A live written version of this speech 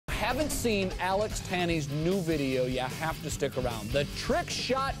haven't seen Alex Tanney's new video, you have to stick around. The trick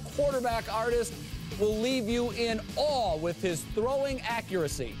shot quarterback artist will leave you in awe with his throwing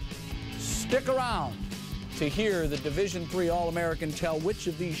accuracy. Stick around to hear the Division III All-American tell which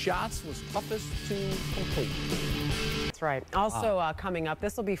of these shots was toughest to complete. That's right. Also coming up,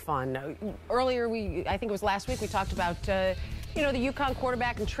 this will be fun. Earlier, I think it was last week, we talked about, you know, the UConn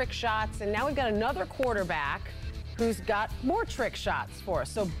quarterback and trick shots, and now we've got another quarterback who's got more trick shots for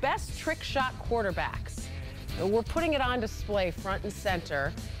us. So best trick shot quarterbacks. We're putting it on display front and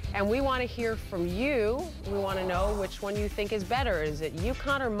center, and we want to hear from you. We want to know which one you think is better. Is it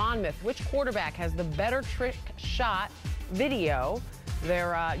UConn or Monmouth? Which quarterback has the better trick shot video?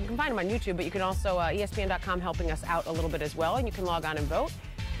 They're, you can find them on YouTube, but you can also, ESPN.com helping us out a little bit as well, and you can log on and vote.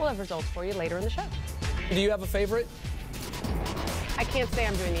 We'll have results for you later in the show. Do you have a favorite? I can't say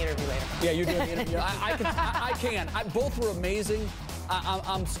I'm doing the interview later. Yeah, you're doing the interview. I can. Both were amazing.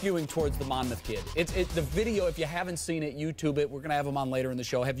 I'm skewing towards the Monmouth kid. The video, if you haven't seen it, YouTube it. We're going to have them on later in the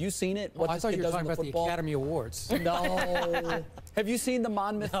show. Have you seen it? What I thought you were talking about the Academy Awards. No. Have you seen the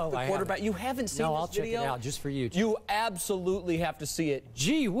Monmouth quarterback? Haven't. You haven't seen no, this I'll video? check it out just for you. You absolutely have to see it.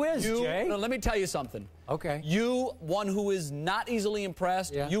 Gee whiz, Jay. No, let me tell you something. Okay. You, one who is not easily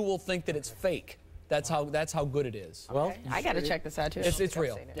impressed, you will think that it's fake. That's how good it is. Well, okay. I got to check this out too. It's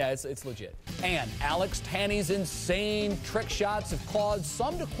real. Yeah, it's legit. And Alex Tanney's insane trick shots have caused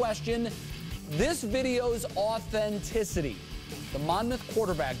some to question this video's authenticity. The Monmouth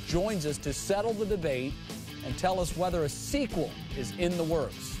quarterback joins us to settle the debate and tell us whether a sequel is in the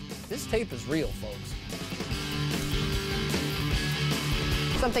works. This tape is real, folks.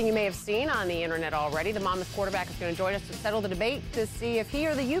 Something you may have seen on the internet already. The Monmouth quarterback is going to join us to settle the debate to see if he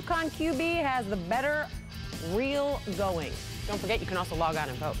or the UConn QB has the better reel going. Don't forget, you can also log on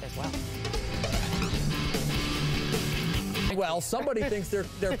and vote as well. Well, somebody thinks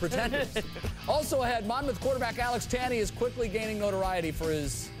they're pretenders. Also ahead, Monmouth quarterback Alex Tanney is quickly gaining notoriety for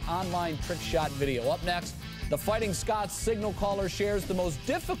his online trick shot video. Up next, the Fighting Scots signal caller shares the most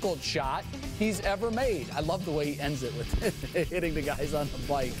difficult shot he's ever made. I love the way he ends it with hitting the guys on the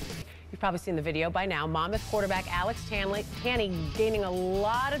bike. You've probably seen the video by now. Monmouth quarterback Alex Tanney gaining a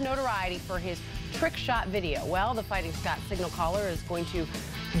lot of notoriety for his trick shot video. Well, the Fighting Scots signal caller is going to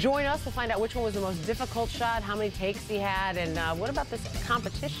join us. We'll find out which one was the most difficult shot, how many takes he had, and what about this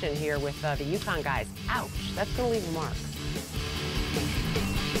competition here with the UConn guys? Ouch, that's going to leave a mark.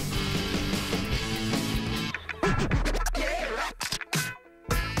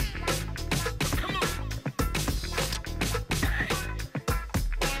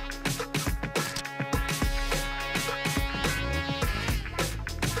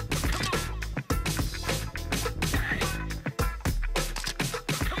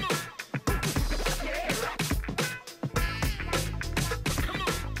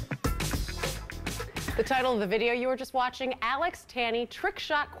 The title of the video you were just watching, Alex Tanney, trick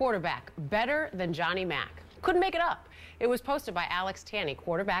shot quarterback, better than Johnny Mack. Couldn't make it up. It was posted by Alex Tanney,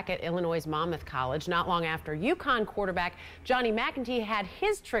 quarterback at Illinois' Monmouth College, not long after UConn quarterback Johnny McEntee had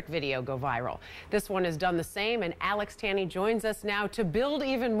his trick video go viral. This one has done the same, and Alex Tanney joins us now to build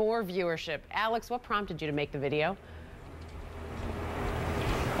even more viewership. Alex, what prompted you to make the video?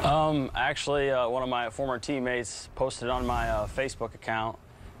 Actually, one of my former teammates posted on my Facebook account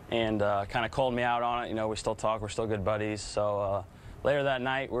and kind of called me out on it. You know, we still talk, we're still good buddies. So later that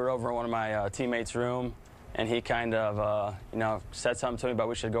night, we were over in one of my teammates' room, and he kind of, you know, said something to me about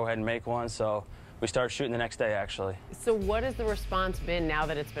we should go ahead and make one. So we started shooting the next day, actually. So what has the response been now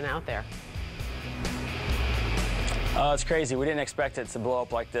that it's been out there? It's crazy. We didn't expect it to blow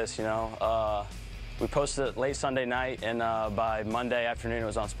up like this, you know. We posted it late Sunday night, and by Monday afternoon, it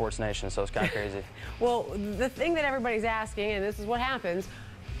was on Sports Nation, so it's kind of crazy. Well, the thing that everybody's asking, and this is what happens,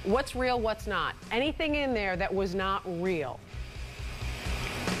 what's real, what's not? Anything in there that was not real?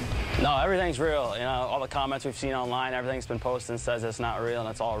 No, everything's real. You know, all the comments we've seen online, everything's been posted and says it's not real, and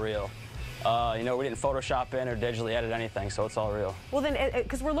it's all real. You know, we didn't Photoshop in or digitally edit anything, so it's all real. Well, then,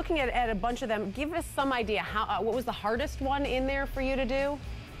 because we're looking at a bunch of them, give us some idea. What was the hardest one in there for you to do?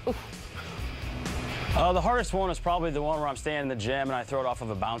 The hardest one is probably the one where I'm standing in the gym and I throw it off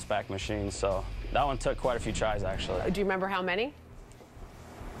of a bounce back machine, so that one took quite a few tries, actually. Do you remember how many?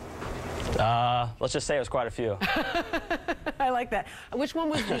 Let's just say it was quite a few. I like that. Which one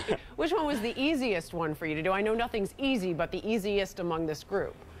was the easiest one for you to do? I know nothing's easy, but the easiest among this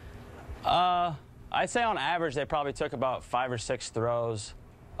group. I'd say on average they probably took about 5 or 6 throws.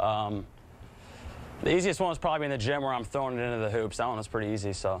 The easiest one was probably in the gym where I'm throwing it into the hoops. That one was pretty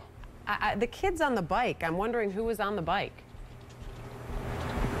easy. So. The kids on the bike. I'm wondering who was on the bike.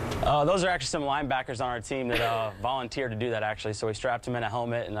 Those are actually some linebackers on our team that volunteered to do that, actually. So we strapped them in a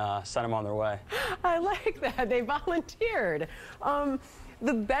helmet and sent them on their way. I like that. They volunteered.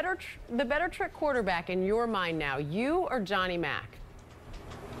 The better trick quarterback in your mind now, you or Johnny Mack?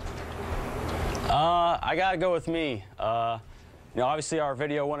 I got to go with me. You know, obviously our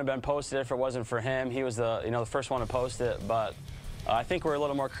video wouldn't have been posted if it wasn't for him. He was the first one to post it, but I think we're a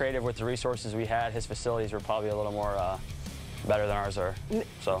little more creative with the resources we had. His facilities were probably a little more better than ours are.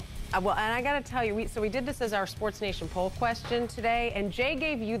 So. Well, and I got to tell you, we did this as our Sports Nation poll question today, and Jay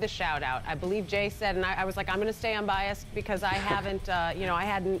gave you the shout out. I believe Jay said, and I was like, I'm going to stay unbiased because I haven't,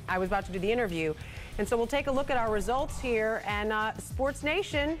 I was about to do the interview. And so we'll take a look at our results here, and Sports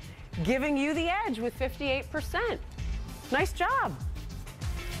Nation giving you the edge with 58%. Nice job.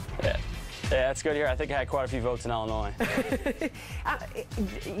 Yeah, that's good here. I think I had quite a few votes in Illinois.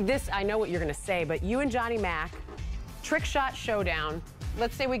 I know what you're going to say, but you and Johnny Mack, trick shot showdown.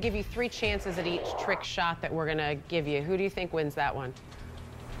 Let's say we give you 3 chances at each trick shot that we're going to give you. Who do you think wins that one?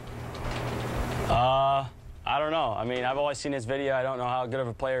 I don't know. I mean, I've always seen his video. I don't know how good of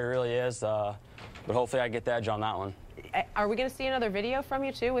a player he really is, but hopefully I get the edge on that one. Are we going to see another video from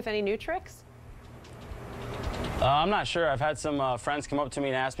you, too, with any new tricks? I'm not sure. I've had some friends come up to me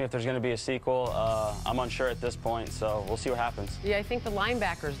and ask me if there's going to be a sequel. I'm unsure at this point, so we'll see what happens. Yeah, I think the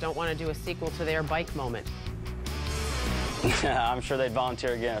linebackers don't want to do a sequel to their bike moment. I'm sure they'd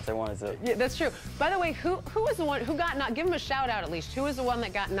volunteer again if they wanted to. Yeah, that's true. By the way, who was the one who got knocked? Give him a shout out at least. Who was the one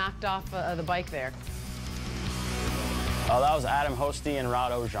that got knocked off the bike there? That was Adam Hosty and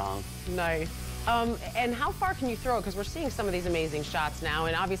Rod Ojong. Nice. And how far can you throw it? Because we're seeing some of these amazing shots now,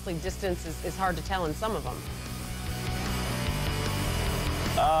 and obviously distance is hard to tell in some of them.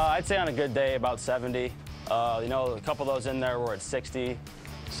 I'd say on a good day about 70. You know, a couple of those in there were at 60,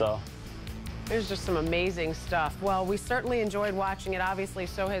 so. There's just some amazing stuff. Well, we certainly enjoyed watching it. Obviously,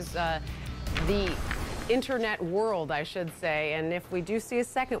 so has the internet world, I should say. And if we do see a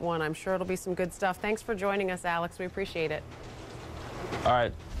second one, I'm sure it'll be some good stuff. Thanks for joining us, Alex. We appreciate it. All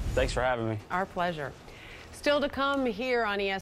right. Thanks for having me. Our pleasure. Still to come here on ESPN.